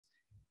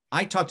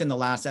I talked in the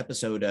last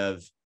episode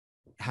of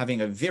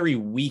having a very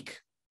weak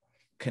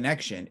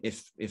connection,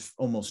 if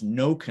almost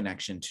no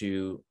connection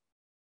to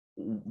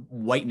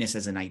whiteness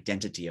as an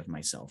identity of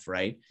myself,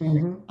 right?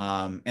 And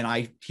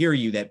I hear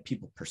you that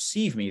people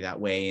perceive me that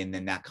way, and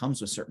then that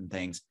comes with certain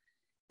things.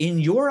 In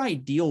your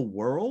ideal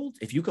world,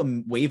 if you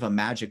can wave a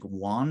magic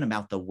wand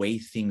about the way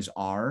things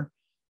are,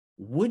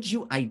 would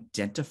you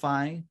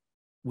identify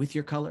with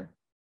your color?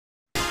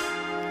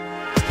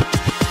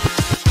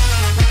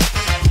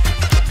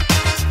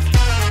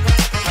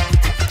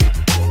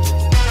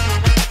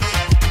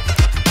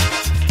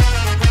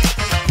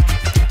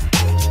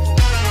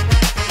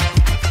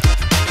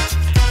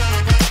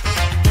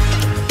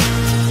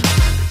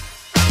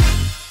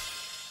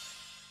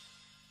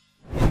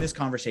 This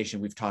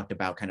conversation, we've talked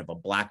about kind of a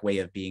black way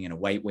of being and a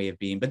white way of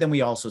being, but then we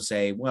also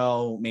say,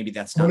 well, maybe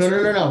that's not.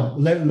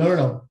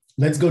 No.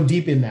 Let's go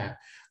deep in that.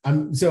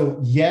 So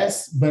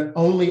yes, but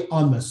only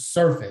on the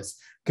surface,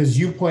 because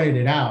you pointed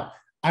it out.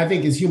 I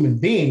think as human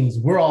beings,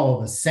 we're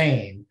all the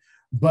same,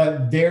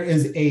 but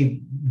there's a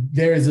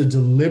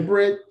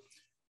deliberate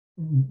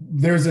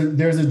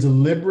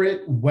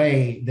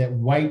way that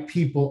white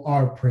people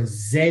are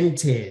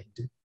presented.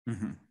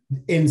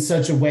 In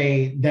such a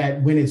way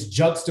that when it's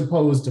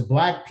juxtaposed to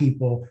Black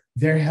people,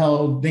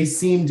 they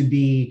seem to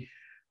be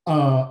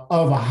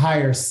of a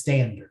higher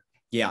standard.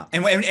 Yeah.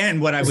 And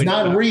what I would,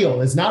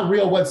 it's not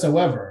real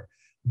whatsoever,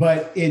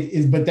 but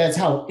but that's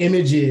how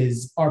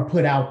images are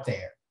put out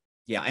there.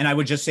 Yeah. And I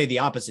would just say the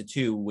opposite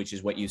too, which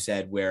is what you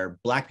said, where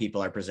Black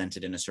people are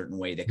presented in a certain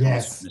way that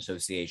comes from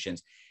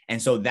associations. And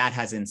so that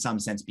has in some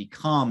sense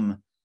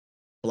become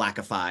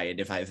Blackified,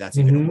 if that's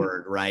even a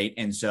word, right?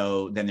 And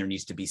so then there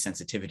needs to be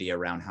sensitivity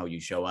around how you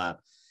show up.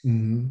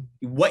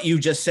 What you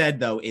just said,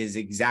 though, is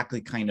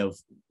exactly kind of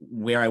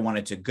where I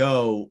wanted to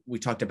go. We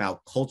talked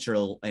about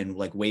cultural and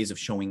like ways of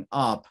showing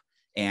up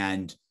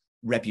and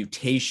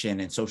reputation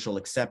and social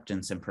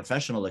acceptance and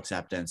professional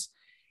acceptance.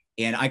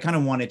 And I kind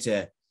of wanted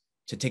to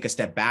take a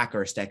step back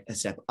or a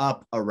step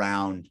up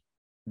around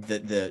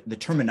the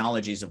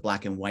terminologies of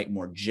Black and white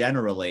more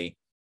generally.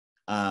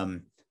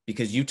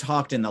 Because you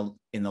talked in the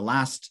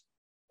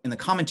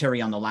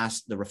commentary on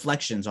the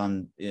reflections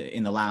on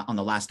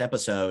the last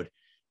episode,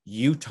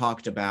 you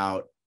talked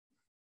about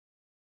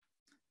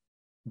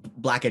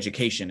Black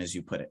education, as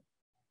you put it,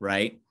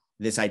 right?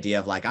 This idea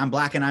of like, I'm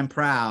Black and I'm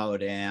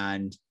proud,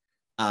 and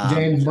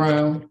James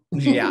Brown.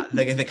 Yeah,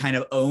 the kind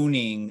of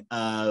owning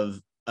of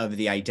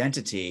the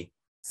identity.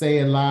 Say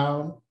it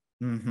loud.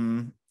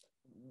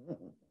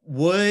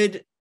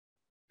 What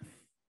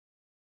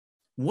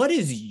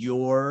is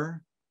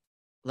your,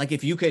 like,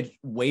 if you could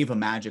wave a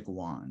magic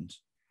wand,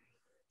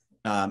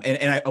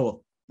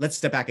 let's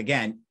step back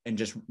again and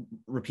just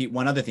repeat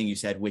one other thing you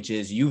said, which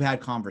is you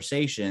had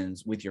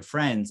conversations with your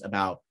friends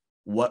about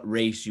what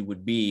race you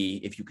would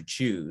be if you could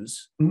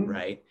choose,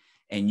 right?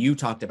 And you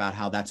talked about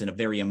how that's a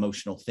very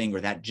emotional thing,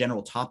 or that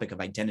general topic of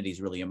identity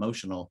is really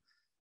emotional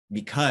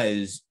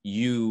because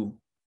you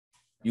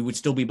would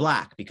still be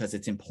Black because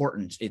it's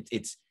important.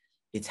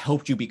 It's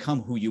helped you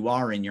become who you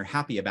are, and you're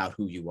happy about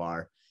who you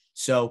are.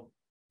 So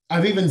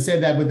I've even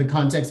said that with the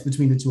context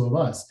between the two of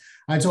us.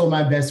 I told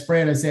my best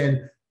friend, I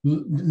said,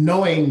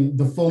 knowing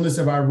the fullness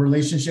of our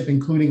relationship,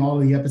 including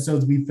all of the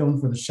episodes we filmed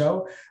for the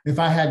show, if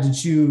I had to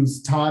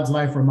choose Todd's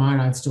life or mine,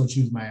 I'd still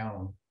choose my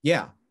own.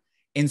 Yeah.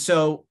 And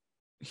so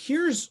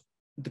here's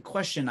the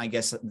question, I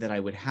guess, that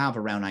I would have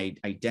around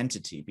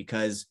identity,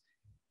 because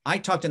I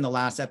talked in the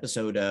last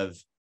episode of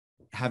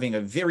having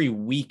a very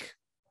weak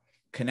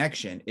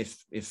connection,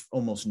 if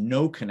almost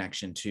no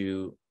connection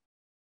to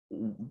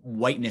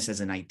whiteness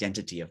as an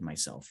identity of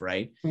myself,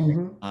 right?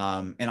 And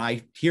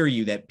I hear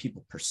you that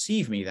people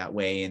perceive me that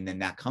way, and then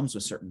that comes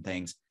with certain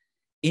things.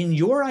 In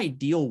your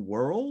ideal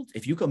world,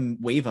 if you can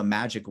wave a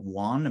magic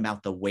wand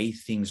about the way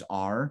things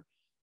are,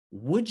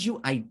 would you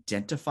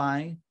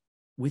identify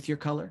with your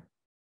color?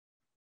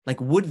 Like,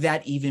 would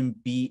that even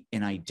be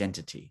an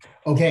identity?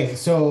 Okay,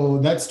 so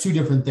that's two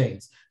different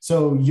things.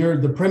 So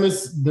the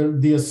premise,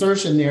 the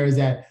assertion there is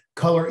that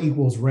color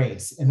equals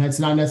race, and that's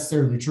not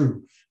necessarily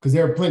true. Because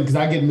there are plenty, because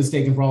I get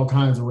mistaken for all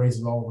kinds of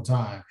races all the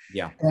time.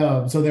 Yeah.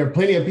 So there are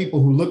plenty of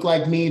people who look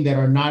like me that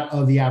are not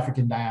of the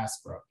African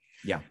diaspora.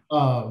 Yeah.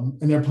 And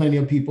there are plenty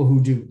of people who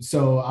do.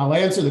 So I'll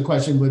answer the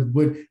question,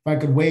 if I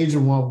could wave a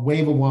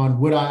wand,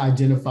 would I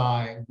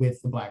identify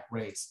with the Black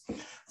race?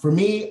 For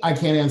me, I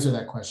can't answer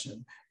that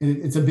question.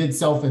 And it's a bit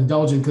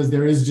self-indulgent because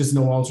there is just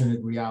no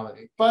alternate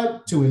reality.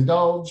 But to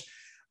indulge,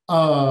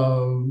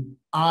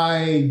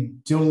 I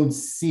don't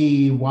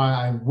see why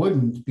I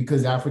wouldn't,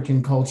 because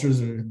African cultures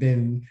have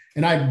been,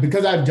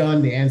 because I've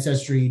done the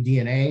ancestry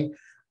DNA,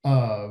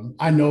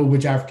 I know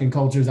which African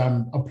cultures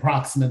I'm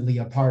approximately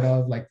a part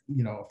of,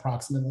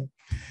 approximately.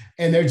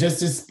 And they're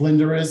just as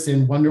splendorous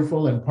and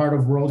wonderful and part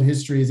of world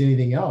history as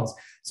anything else.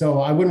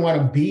 So I wouldn't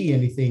want to be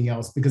anything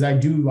else, because I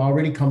do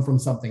already come from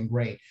something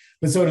great.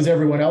 But so does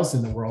everyone else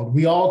in the world.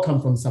 We all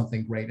come from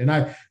something great. And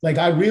I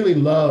really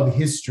love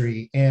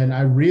history, and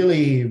I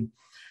really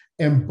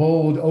and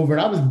bowled over it.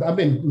 I've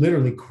been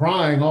literally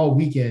crying all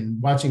weekend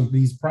watching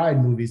these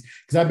Pride movies,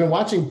 because I've been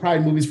watching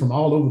Pride movies from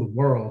all over the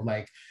world,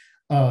 like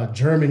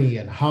Germany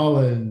and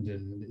Holland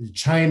and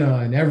China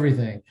and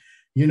everything,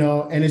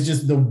 and it's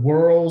just the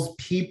world's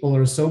people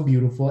are so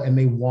beautiful and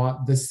they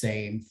want the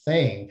same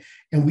thing.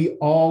 And we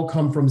all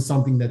come from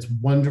something that's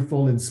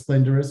wonderful and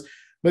splendorous,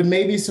 but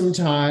maybe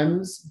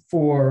sometimes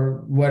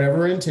for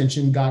whatever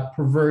intention got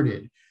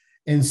perverted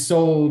and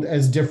sold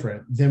as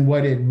different than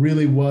what it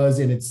really was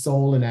in its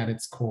soul and at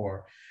its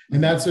core.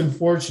 And that's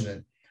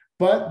unfortunate,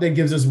 but that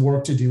gives us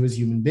work to do as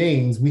human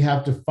beings. We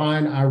have to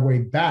find our way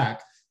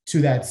back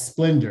to that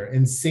splendor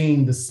and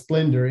seeing the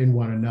splendor in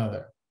one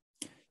another.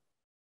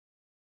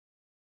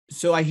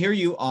 So I hear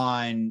you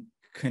on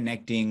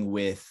connecting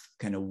with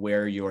kind of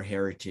where your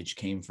heritage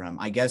came from.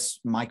 I guess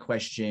my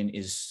question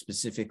is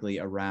specifically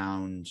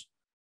around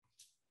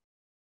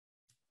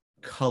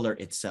color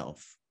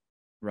itself,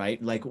 right?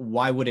 Like,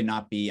 why would it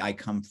not be, I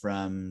come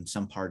from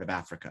some part of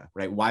Africa,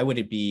 right? Why would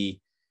it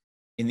be,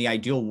 in the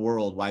ideal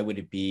world, why would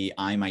it be,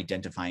 I'm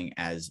identifying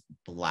as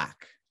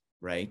Black,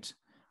 right?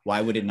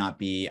 Why would it not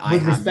be, I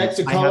have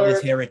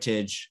this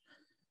heritage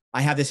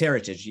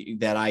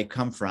that I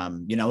come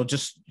from,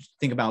 just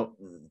think about,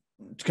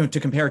 to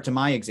compare it to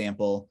my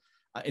example,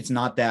 it's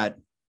not that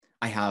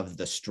I have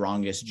the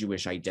strongest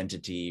Jewish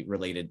identity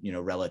related,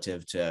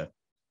 relative to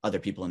other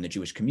people in the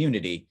Jewish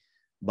community,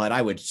 but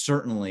I would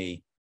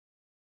certainly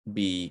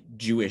be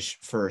Jewish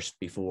first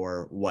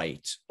before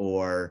white,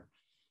 or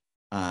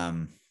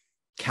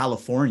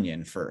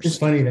Californian first. It's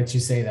funny that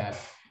you say that.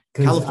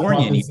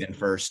 Californian even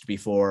first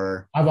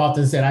before. I've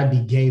often said I'd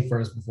be gay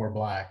first before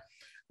Black.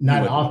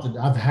 Not often.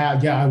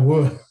 I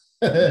would.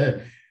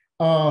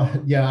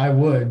 I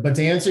would. But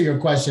to answer your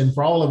question,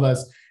 for all of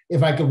us,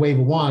 if I could wave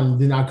a wand,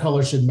 then our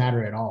color shouldn't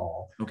matter at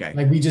all. Okay.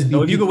 Like, we just be.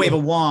 So if you could wave a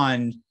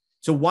wand,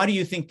 so what do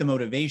you think the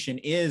motivation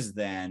is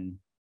then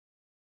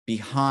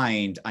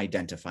behind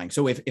identifying?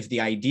 So if the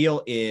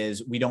ideal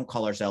is we don't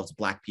call ourselves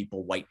Black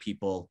people, white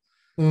people,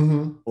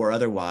 or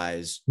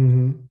otherwise,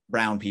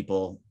 brown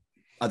people,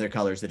 other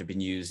colors that have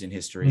been used in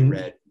history,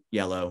 red,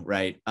 yellow,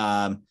 right?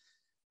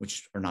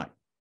 Which are not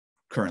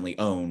currently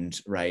owned,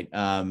 right?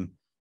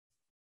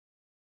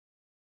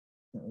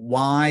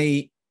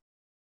 What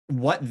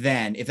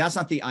then, if that's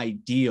not the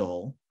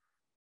ideal,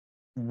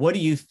 what do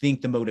you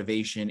think the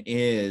motivation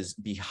is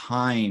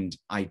behind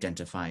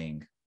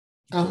identifying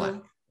Black?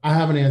 I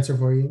have an answer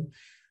for you,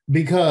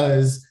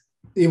 because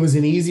it was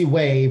an easy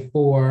way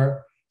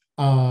for,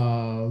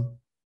 how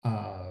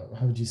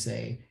would you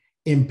say,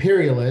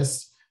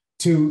 imperialists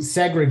to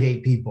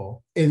segregate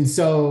people. And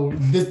so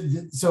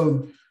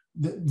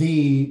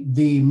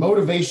the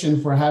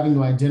motivation for having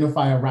to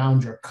identify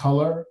around your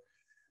color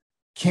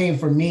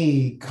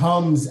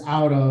comes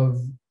out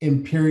of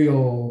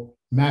imperial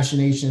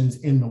machinations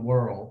in the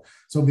world.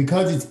 So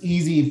because it's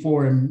easy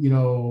for,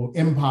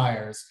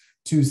 empires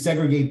to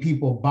segregate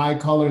people by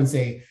color and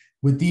say,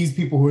 with these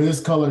people who are this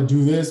color,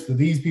 do this, for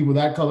these people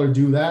that color,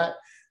 do that,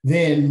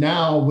 then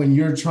now when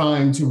you're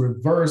trying to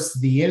reverse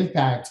the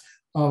impact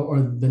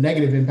or the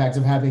negative impact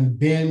of having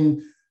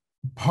been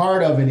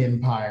part of an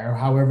empire,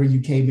 however you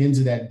came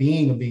into that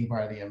being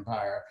part of the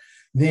empire,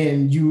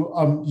 then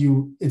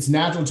it's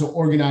natural to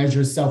organize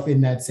yourself in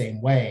that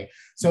same way.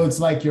 So it's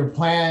like your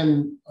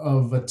plan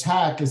of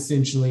attack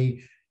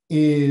essentially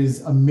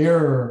is a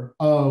mirror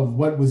of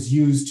what was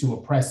used to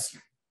oppress you.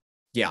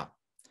 Yeah.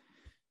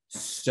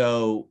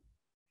 So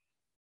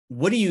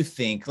what do you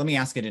think? Let me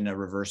ask it in a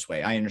reverse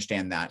way. I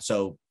understand that.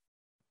 So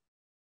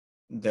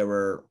there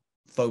were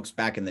folks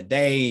back in the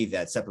day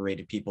that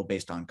separated people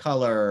based on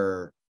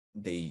color.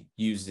 They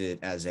used it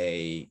as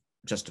a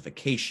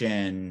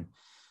justification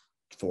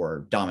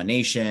for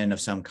domination of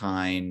some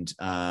kind.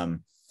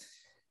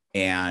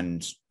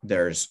 And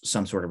there's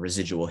some sort of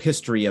residual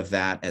history of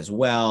that as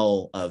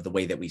well, of the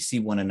way that we see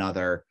one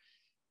another.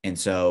 And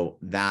so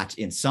that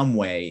in some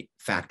way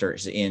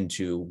factors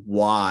into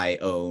why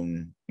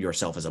own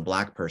yourself as a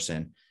Black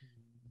person.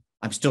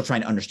 I'm still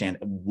trying to understand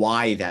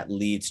why that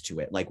leads to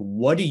it. Like,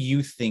 what do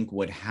you think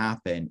would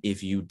happen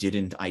if you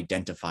didn't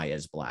identify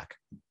as Black?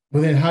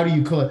 Well, then how do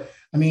you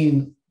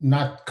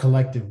not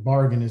collective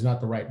bargain is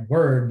not the right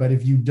word, but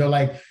if you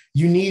do,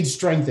 you need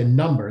strength in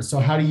numbers. So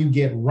how do you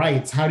get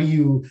rights? How do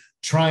you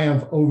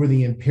triumph over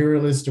the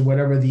imperialist or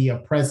whatever the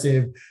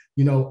oppressive,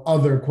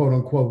 other quote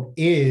unquote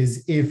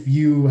is, if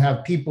you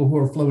have people who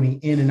are floating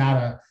in and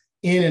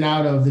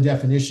out of the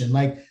definition?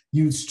 Like,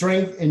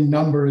 strength in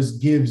numbers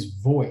gives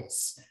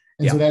voice.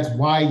 And so that's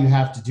why you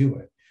have to do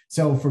it.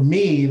 So for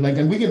me,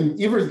 and we can,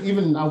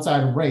 even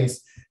outside of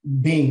race,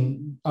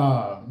 being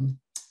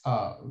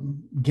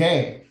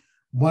gay,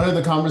 one of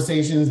the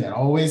conversations that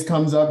always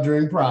comes up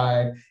during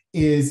Pride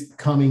is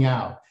coming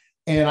out.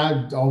 And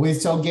I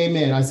always tell gay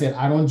men, I said,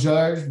 I don't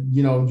judge,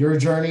 your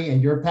journey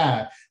and your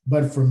path.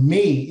 But for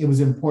me, it was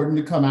important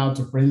to come out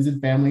to friends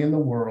and family in the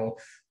world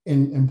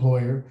and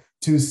employer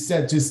to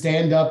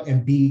stand up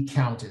and be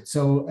counted.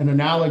 So an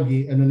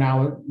analogy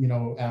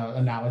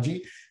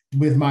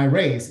with my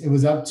race, it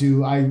was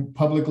I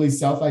publicly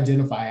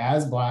self-identify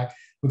as Black,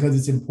 because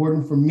it's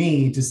important for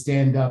me to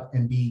stand up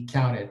and be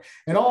counted.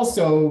 And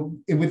also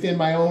within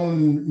my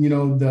own,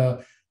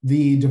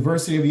 the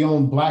diversity of the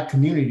own Black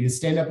community, to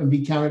stand up and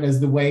be counted as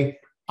the way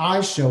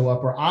I show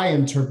up or I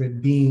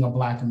interpret being a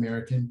Black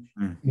American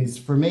is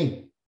for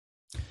me.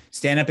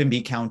 Stand up and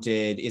be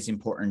counted is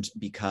important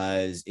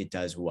because it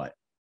does what?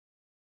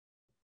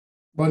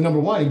 Well, number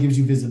one, it gives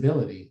you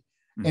visibility.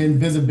 And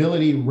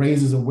visibility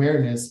raises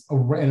awareness,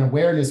 and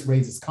awareness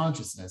raises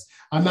consciousness.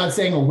 I'm not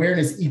saying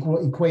awareness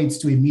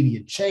equates to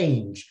immediate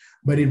change,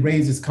 but it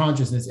raises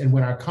consciousness. And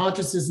when our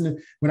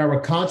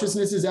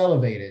consciousness is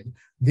elevated,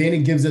 then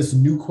it gives us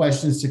new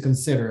questions to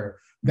consider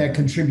that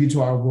contribute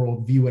to our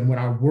worldview. And when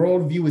our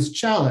worldview is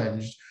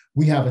challenged,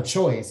 we have a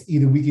choice.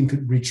 Either we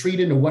can retreat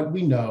into what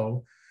we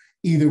know,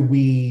 either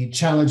we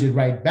challenge it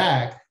right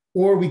back,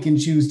 or we can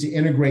choose to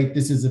integrate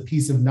this as a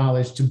piece of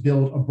knowledge to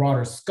build a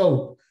broader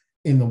scope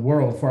in the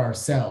world for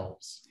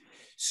ourselves.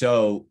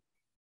 So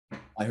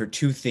I heard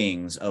two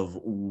things of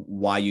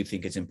why you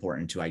think it's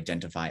important to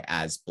identify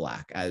as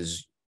Black,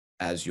 as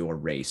your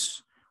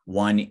race.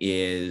 One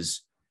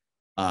is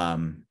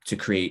to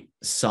create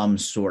some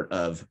sort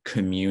of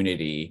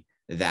community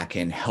that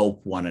can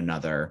help one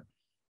another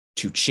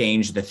to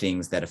change the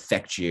things that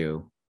affect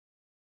you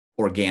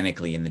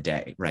organically in the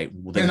day, right?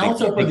 And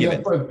also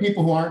for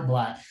people who aren't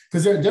Black,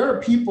 because there are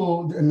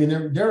people, I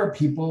mean, there are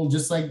people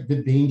just like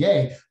being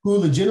gay who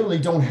legitimately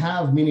don't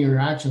have many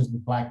interactions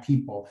with Black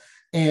people,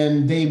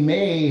 and they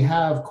may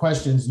have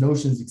questions,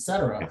 notions,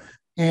 etc.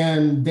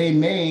 And they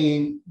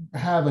may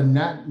have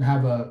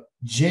a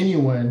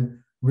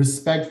genuine,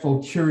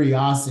 respectful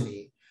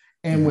curiosity.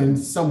 And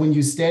when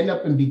you stand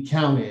up and be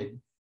counted,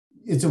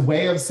 it's a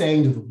way of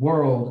saying to the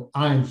world,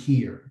 I'm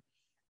here.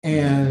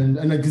 And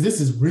because this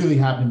has really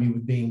happened to me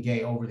with being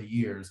gay over the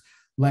years,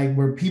 like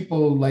where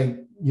people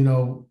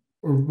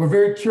we're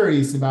very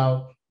curious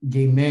about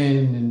gay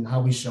men and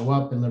how we show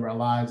up and live our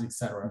lives,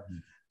 etc.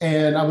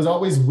 And I was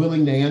always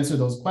willing to answer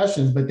those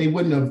questions, but they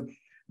wouldn't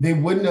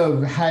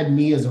have had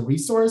me as a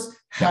resource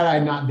had I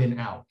not been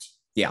out.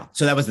 Yeah.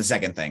 So that was the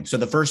second thing. So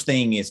the first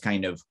thing is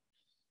kind of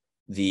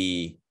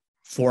the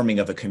forming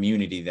of a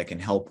community that can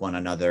help one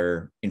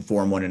another,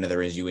 inform one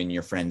another as you and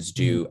your friends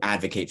do,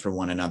 advocate for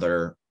one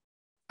another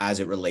as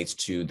it relates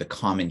to the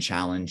common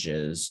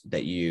challenges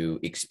that you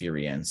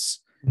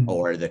experience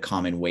or the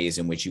common ways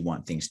in which you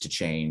want things to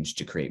change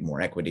to create more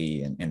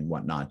equity and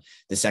whatnot.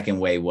 The second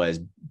way was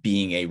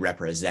being a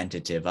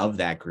representative of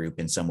that group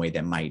in some way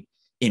that might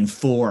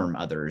inform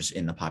others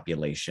in the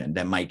population,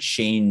 that might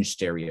change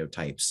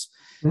stereotypes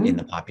in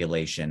the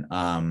population.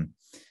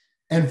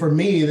 And for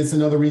me, that's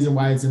another reason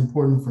why it's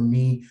important for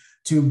me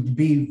to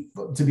be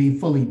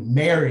fully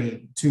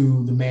married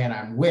to the man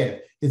I'm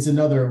with. It's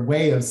another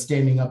way of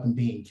standing up and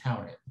being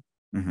counted.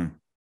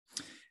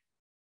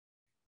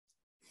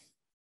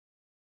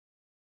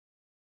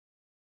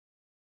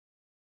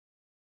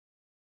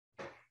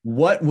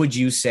 What would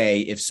you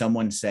say if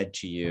someone said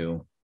to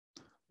you,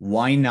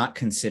 why not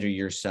consider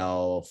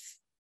yourself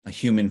a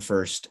human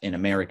first, an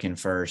American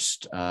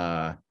first?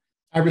 I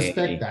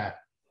respect that.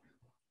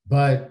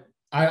 But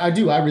I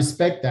do. I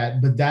respect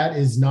that. But that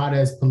is not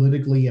as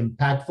politically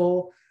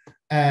impactful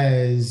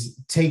as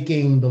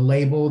taking the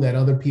label that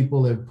other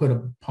people have put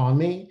upon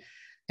me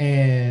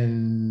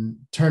and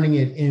turning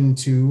it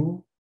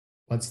into,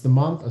 what's the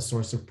month? A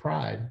source of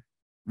pride.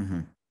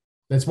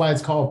 That's why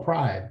it's called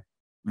pride.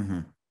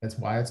 That's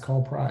why it's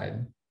called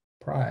pride.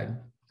 Pride.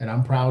 And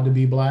I'm proud to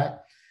be Black.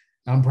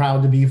 I'm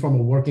proud to be from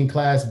a working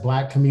class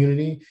Black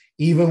community,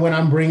 even when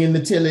I'm bringing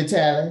the tilly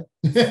tally.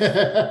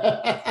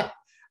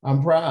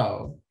 I'm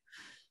proud.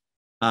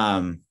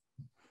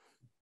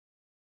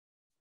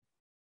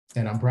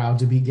 And I'm proud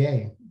to be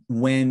gay.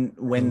 When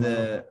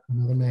the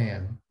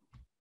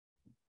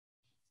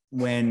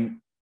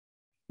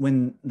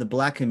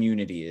Black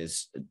community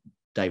is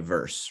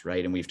diverse,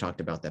 right? And we've talked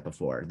about that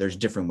before. There's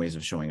different ways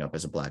of showing up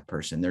as a Black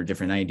person. There are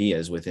different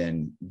ideas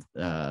within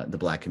the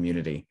Black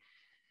community.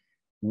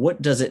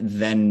 What does it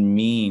then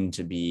mean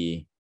to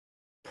be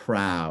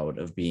proud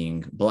of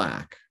being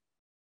Black,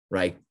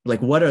 right?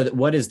 Like,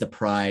 what is the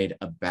pride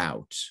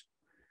about?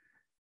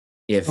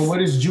 So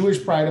what is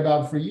Jewish pride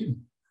about for you?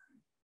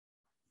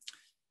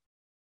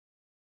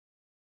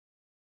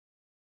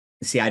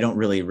 See, I don't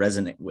really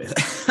resonate with.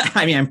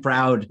 I mean, I'm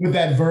proud with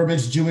that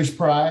verbiage, Jewish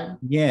pride.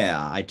 Yeah,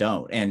 I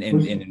don't.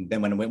 And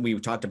then when we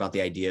talked about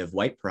the idea of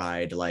white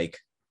pride, like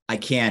I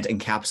can't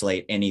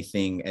encapsulate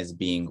anything as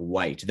being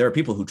white. There are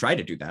people who try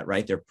to do that,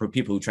 right? There are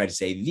people who try to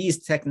say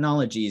these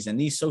technologies and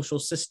these social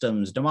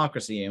systems,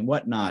 democracy and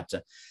whatnot,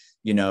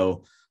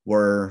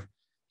 were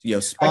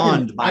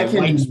spawned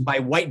by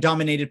white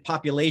dominated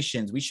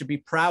populations. We should be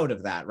proud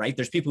of that, right?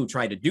 There's people who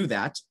try to do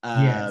that.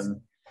 Yes.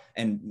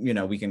 And,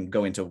 we can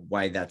go into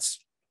why that's,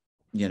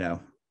 I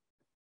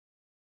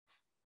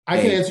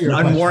can answer your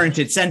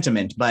unwarranted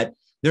sentiment, but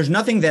there's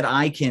nothing that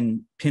I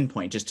can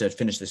pinpoint, just to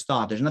finish this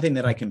thought. There's nothing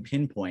that I can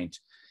pinpoint.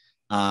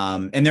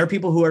 And there are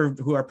people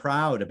who are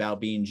proud about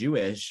being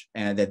Jewish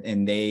and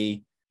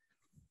they,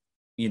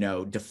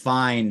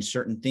 define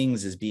certain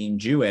things as being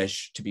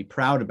Jewish to be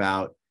proud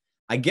about.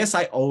 I guess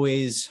I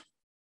always,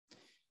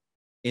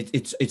 here's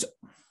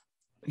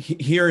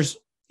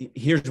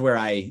where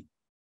I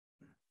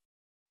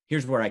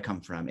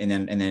come from. And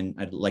then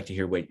I'd like to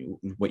hear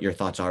what your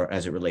thoughts are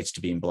as it relates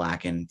to being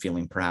Black and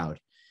feeling proud.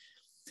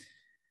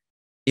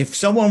 If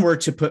someone were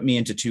to put me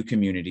into two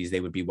communities, they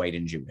would be white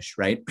and Jewish,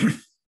 right?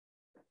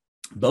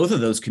 Both of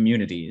those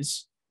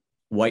communities,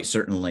 white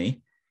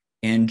certainly,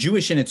 and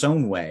Jewish in its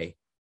own way,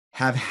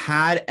 have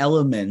had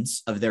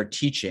elements of their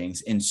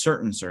teachings in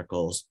certain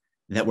circles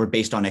that were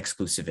based on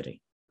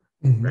exclusivity,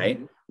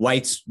 right?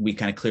 Whites, we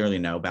kind of clearly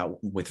know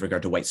about with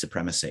regard to white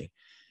supremacy.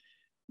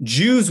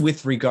 Jews,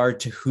 with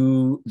regard to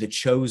who the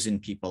chosen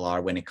people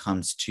are when it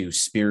comes to the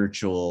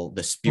spiritual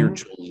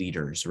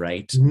leaders,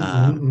 right?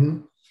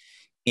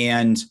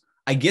 And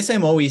I guess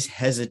I'm always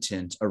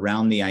hesitant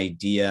around the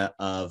idea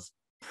of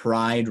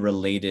pride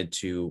related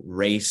to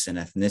race and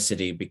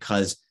ethnicity,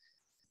 because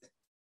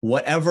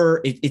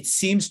it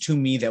seems to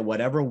me that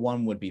whatever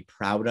one would be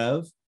proud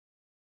of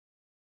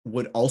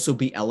would also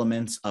be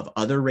elements of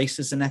other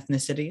races and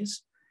ethnicities.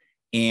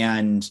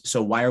 And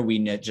so why are we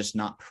just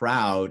not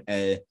proud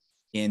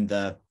in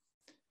the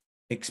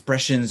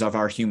expressions of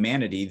our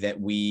humanity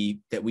that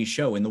we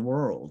show in the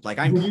world? Like,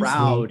 I'm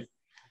proud.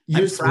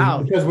 You're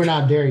proud because we're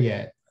not there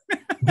yet.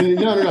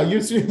 No.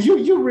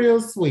 You're real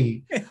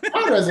sweet.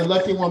 Audra is a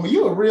lucky woman.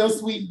 You're a real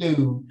sweet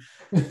dude.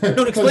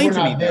 Don't explain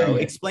to me though.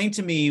 Explain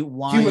to me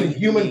why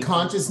human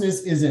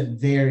consciousness isn't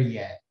there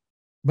yet.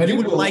 But you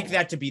would like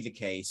that to be the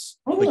case.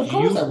 But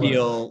you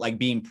feel like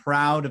being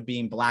proud of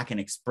being Black and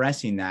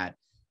expressing that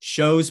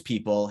shows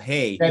people,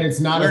 hey, that it's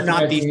not we're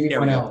not these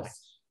stereotypes.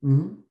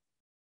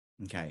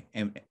 Okay.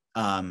 And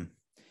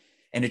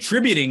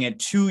attributing it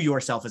to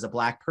yourself as a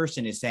Black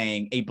person is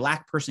saying a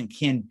Black person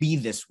can be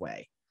this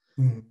way,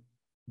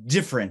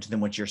 different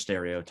than what your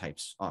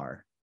stereotypes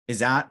are. Is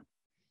that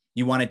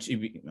you want it to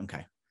be?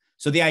 Okay.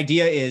 So the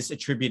idea is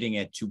attributing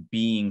it to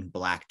being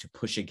Black to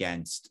push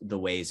against the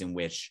ways in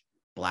which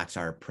Blacks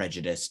are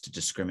prejudiced,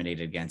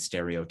 discriminated against,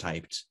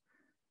 stereotyped.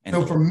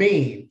 So for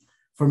me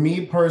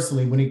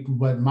personally,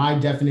 what my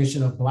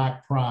definition of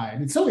Black pride,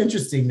 it's so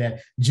interesting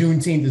that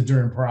Juneteenth is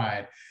during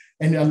Pride.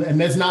 And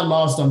that's not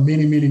lost on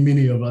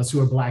many of us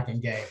who are Black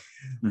and gay.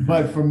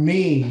 But for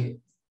me,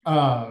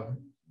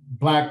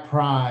 Black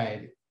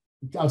pride,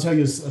 I'll tell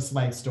you a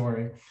slight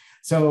story.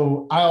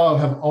 So I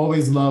have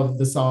always loved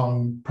the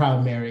song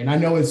Proud Mary. And I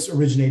know it's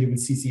originated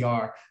with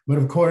CCR, but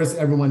of course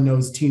everyone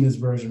knows Tina's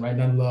version, right?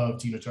 And I love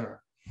Tina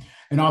Turner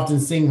and often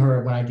sing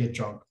her when I get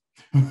drunk.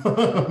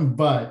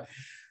 But,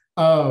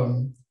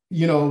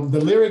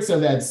 the lyrics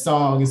of that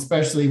song,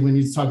 especially when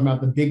you're talking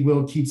about the big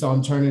wheel keeps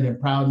on turning and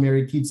Proud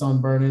Mary keeps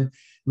on burning,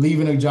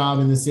 leaving a job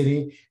in the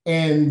city.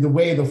 And the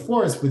way the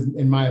force,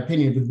 in my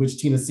opinion, with which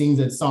Tina sings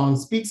that song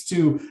speaks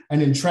to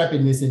an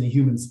intrepidness in the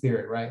human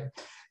spirit, right?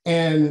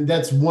 And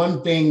that's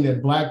one thing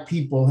that Black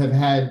people have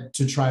had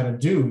to try to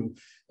do,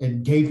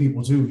 and gay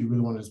people too, if you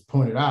really want to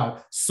point it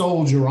out,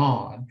 soldier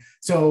on.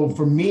 So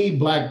for me,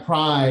 Black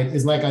pride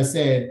is, like I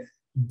said,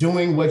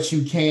 doing what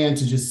you can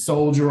to just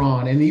soldier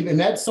on. And even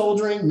that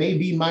soldiering may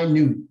be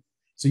minute.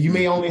 So you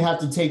may only have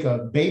to take a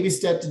baby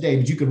step today,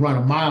 but you could run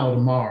a mile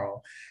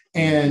tomorrow.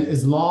 And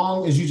as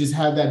long as you just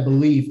have that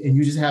belief and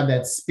you just have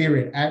that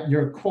spirit at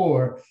your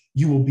core,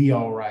 you will be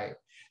all right.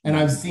 And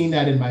I've seen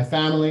that in my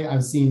family.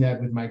 I've seen that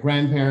with my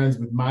grandparents,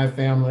 with my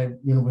family,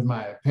 with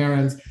my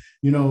parents.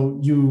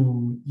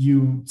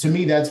 To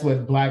me, that's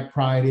what Black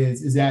pride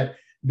is that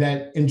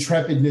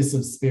intrepidness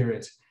of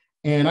spirit.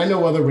 And I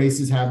know other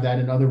races have that,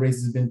 and other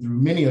races have been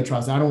through many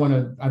atrocities. I don't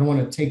want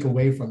to take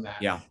away from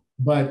that. Yeah.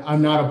 But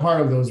I'm not a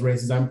part of those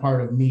races. I'm part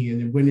of me.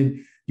 And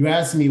when you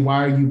ask me,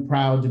 why are you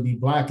proud to be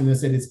Black? And I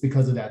said, it's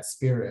because of that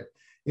spirit.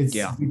 It's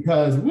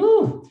because,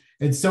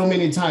 it's so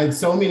many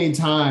times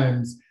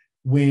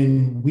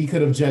when we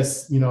could have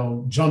just,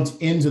 jumped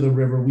into the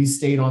river, we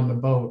stayed on the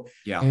boat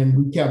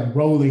and we kept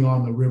rolling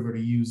on the river,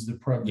 to use the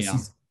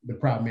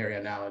Proud Mary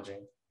analogy.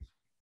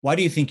 Why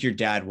do you think your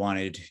dad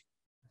wanted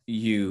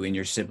you and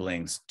your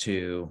siblings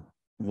to,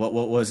 what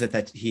was it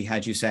that he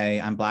had you say?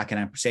 I'm Black and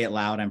I'm, say it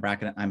loud, I'm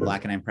Black and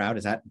I'm proud.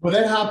 Is that? Well,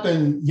 that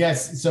happened.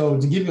 Yes. So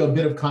to give you a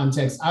bit of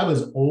context, I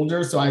was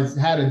older, so I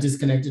had a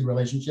disconnected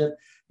relationship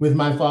with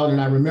my father.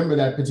 And I remember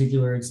that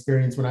particular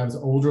experience when I was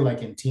older,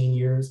 like in teen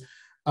years.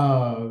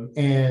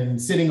 And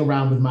sitting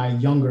around with my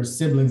younger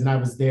siblings, and I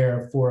was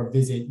there for a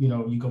visit.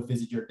 You go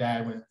visit your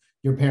dad when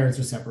your parents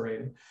are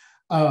separated.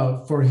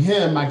 For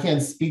him, I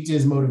can't speak to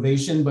his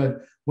motivation,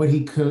 but what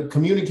he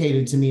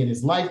communicated to me in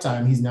his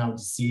lifetime, he's now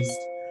deceased,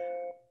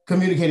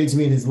 communicated to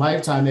me in his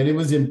lifetime that it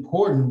was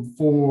important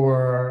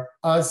for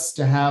us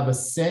to have a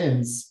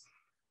sense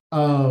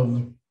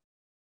of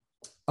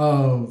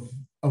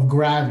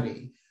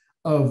gravity,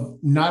 of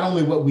not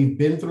only what we've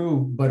been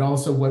through, but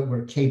also what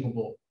we're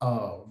capable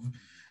of.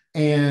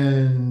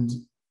 And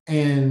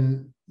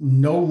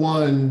no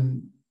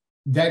one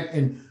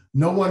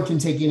can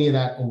take any of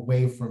that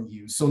away from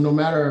you. So no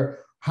matter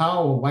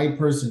how a white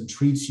person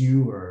treats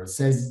you or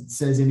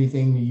says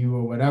anything to you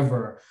or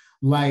whatever,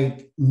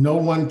 like, no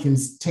one can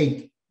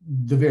take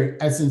the very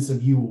essence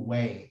of you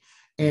away.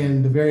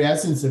 And the very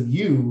essence of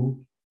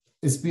you,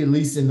 is, at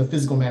least in the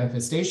physical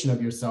manifestation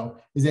of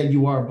yourself, is that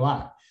you are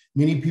Black.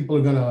 Many people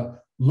are going to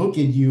look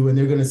at you and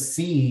they're going to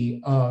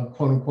see a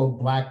quote unquote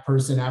Black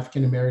person,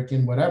 African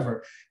American,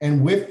 whatever.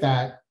 And with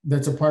that,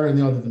 that's a part of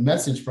the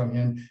message from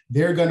him.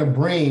 They're going to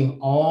bring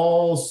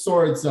all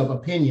sorts of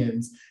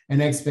opinions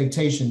and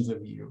expectations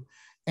of you.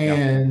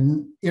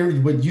 And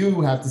what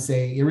you have to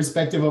say,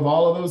 irrespective of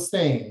all of those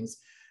things,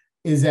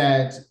 is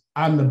that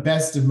I'm the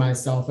best of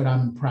myself and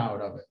I'm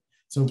proud of it.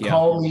 So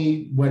call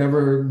me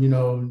whatever,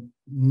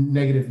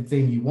 negative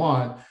thing you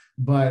want,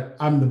 but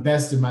I'm the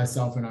best of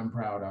myself and I'm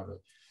proud of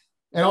it.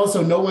 And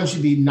also, no one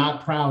should be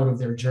not proud of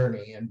their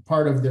journey. And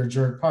part of your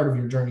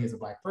journey as a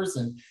Black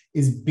person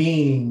is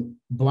being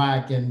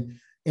Black, and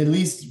at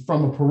least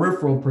from a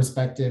peripheral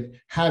perspective,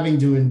 having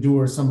to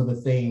endure some of the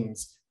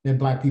things that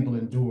Black people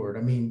endured.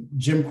 I mean,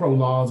 Jim Crow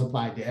laws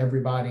applied to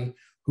everybody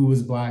who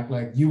was Black.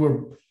 Like, you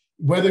were,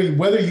 whether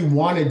you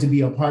wanted to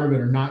be a part of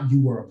it or not,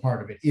 you were a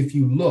part of it if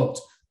you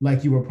looked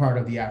like you were part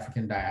of the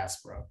African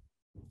diaspora.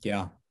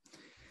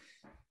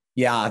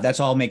 Yeah, that's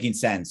all making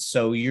sense.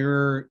 So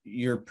you're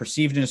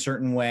perceived in a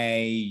certain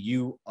way.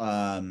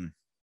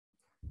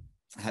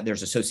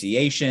 There's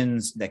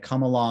associations that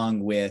come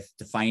along with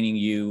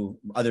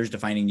others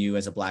defining you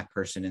as a Black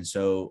person. And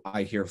so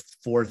I hear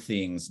 4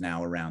 things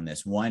now around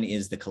this. One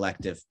is the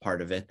collective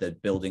part of it, the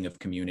building of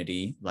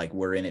community, like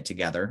we're in it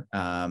together.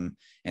 And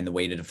the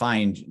way to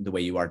define the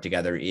way you are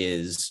together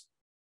is,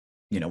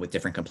 with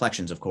different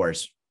complexions, of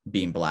course,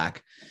 being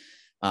Black.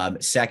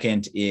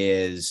 Second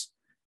is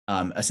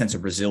a sense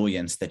of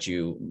resilience that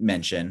you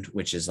mentioned,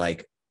 which is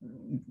like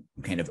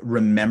kind of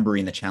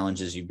remembering the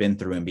challenges you've been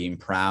through and being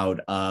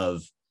proud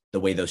of the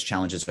way those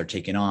challenges are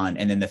taken on.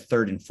 And then the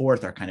third and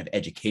fourth are kind of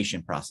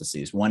education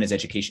processes. One is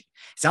education.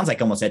 It sounds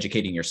like almost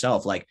educating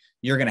yourself. Like,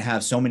 you're going to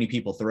have so many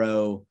people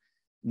throw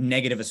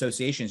negative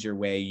associations your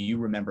way. You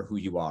remember who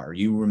you are.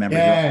 You remember,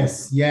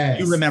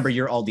 you remember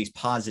you're all these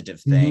positive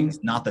things,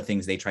 not the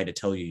things they try to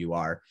tell you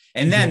are.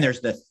 And then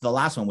there's the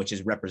last one, which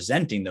is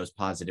representing those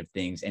positive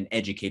things and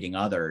educating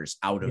others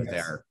out of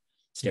their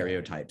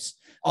stereotypes.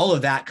 All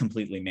of that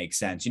completely makes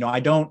sense. I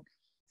don't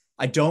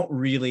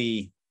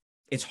really,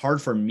 it's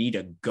hard for me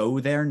to go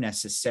there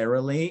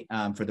necessarily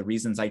for the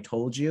reasons I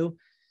told you,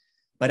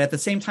 but at the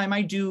same time,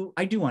 I do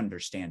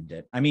understand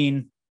it. I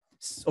mean,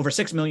 over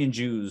 6 million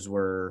Jews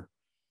were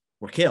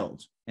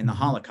killed in the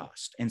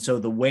Holocaust. And so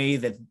the way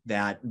that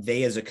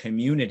they as a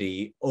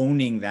community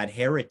owning that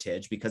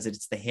heritage, because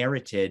it's the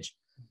heritage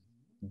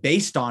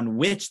based on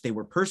which they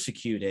were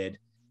persecuted,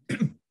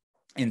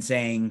 and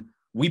saying,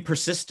 we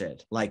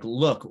persisted, like,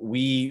 look,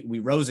 we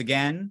rose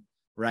again,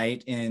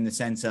 right? In the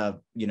sense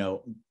of,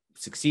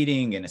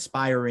 succeeding and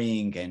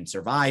aspiring and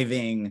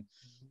surviving.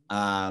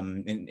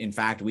 In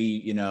fact,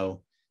 we,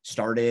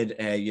 started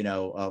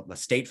a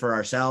state for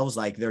ourselves.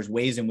 Like, there's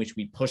ways in which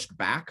we pushed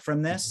back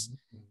from this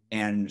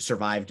and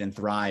survived and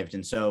thrived.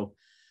 And so,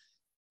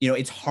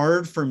 it's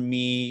hard for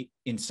me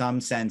in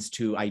some sense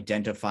to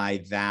identify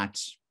that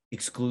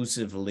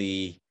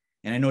exclusively.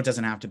 And I know it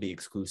doesn't have to be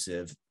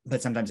exclusive,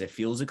 but sometimes it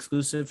feels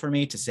exclusive for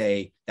me to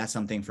say that's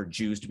something for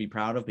Jews to be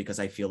proud of, because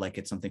I feel like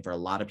it's something for a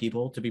lot of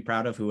people to be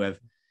proud of who have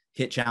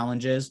hit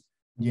challenges.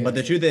 But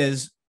the truth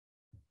is,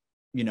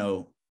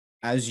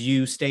 as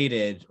you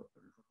stated,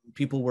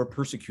 people were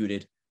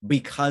persecuted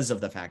because of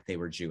the fact they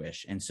were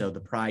Jewish. And so the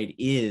pride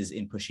is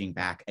in pushing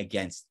back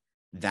against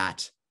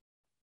that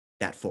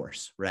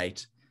force,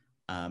 right?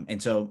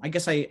 And so I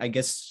guess I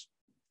guess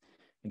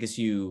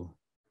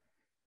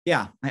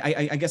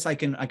I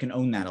can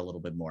own that a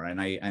little bit more,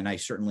 and I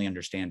certainly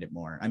understand it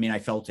more. I mean, I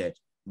felt it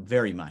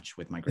very much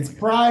with my grandmother. It's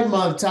Pride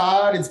Month,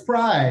 Todd. It's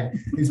pride.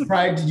 It's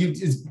pride.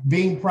 It's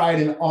being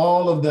pride in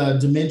all of the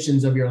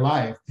dimensions of your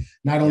life,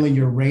 not only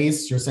your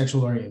race, your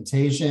sexual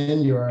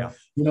orientation, your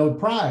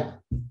pride.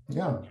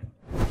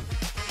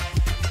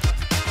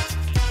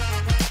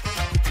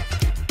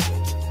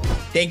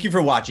 Thank you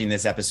for watching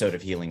this episode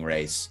of Healing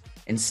Race,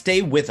 and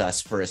stay with us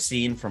for a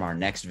scene from our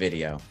next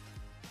video.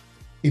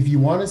 If you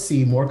want to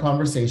see more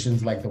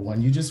conversations like the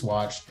one you just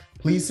watched,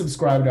 please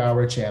subscribe to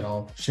our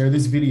channel, share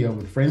this video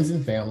with friends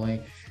and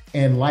family,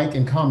 and like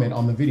and comment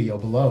on the video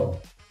below.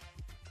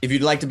 If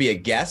you'd like to be a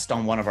guest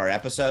on one of our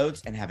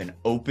episodes and have an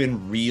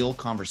open, real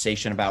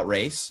conversation about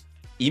race,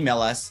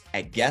 email us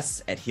at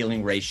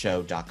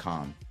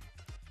guests@healingraceshow.com.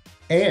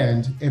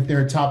 And if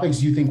there are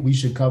topics you think we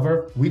should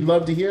cover, we'd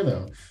love to hear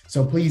them.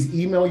 So please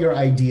email your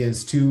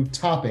ideas to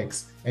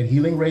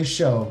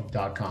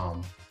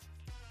topics@healingraceshow.com.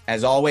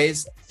 As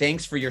always,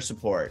 thanks for your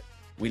support.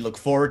 We look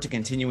forward to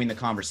continuing the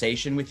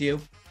conversation with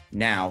you.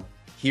 Now,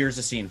 here's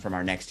a scene from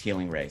our next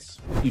Healing Race.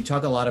 You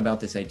talk a lot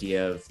about this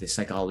idea of the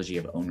psychology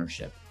of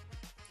ownership.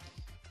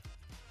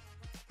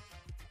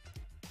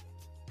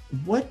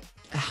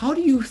 How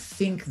do you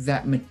think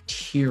that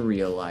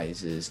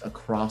materializes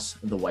across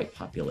the white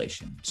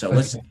population? So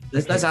let's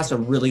ask a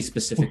really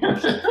specific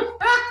question.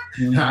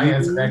 I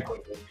answer that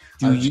quickly.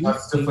 A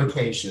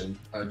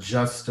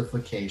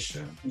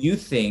justification. You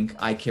think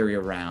I carry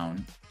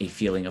around a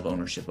feeling of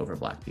ownership over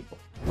Black people?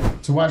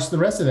 To watch the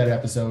rest of that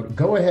episode,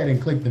 go ahead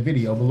and click the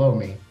video below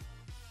me.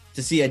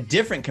 To see a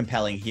different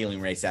compelling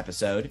Healing Race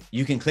episode,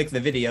 you can click the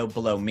video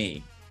below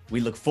me. We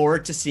look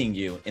forward to seeing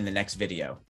you in the next video.